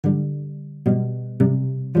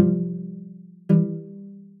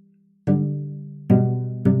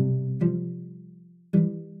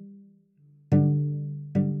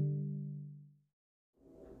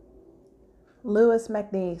Louis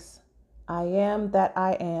MacNeice, I am that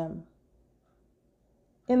I am.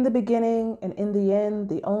 In the beginning and in the end,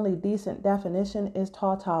 the only decent definition is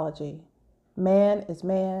tautology. Man is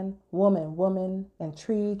man, woman, woman, and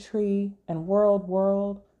tree, tree, and world,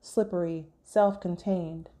 world, slippery,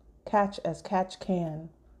 self-contained, catch as catch can,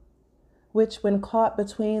 which when caught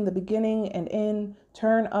between the beginning and end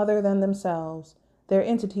turn other than themselves, their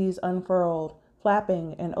entities unfurled,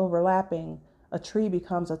 flapping and overlapping, a tree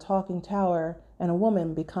becomes a talking tower, and a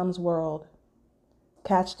woman becomes world.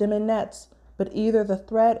 Catch them in nets, but either the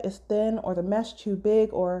thread is thin or the mesh too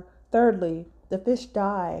big, or, thirdly, the fish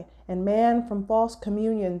die, and man from false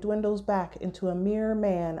communion dwindles back into a mere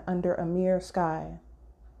man under a mere sky.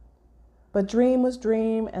 But dream was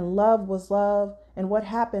dream, and love was love, and what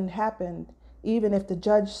happened, happened, even if the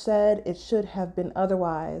judge said it should have been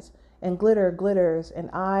otherwise, and glitter glitters, and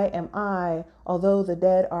I am I, although the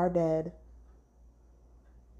dead are dead.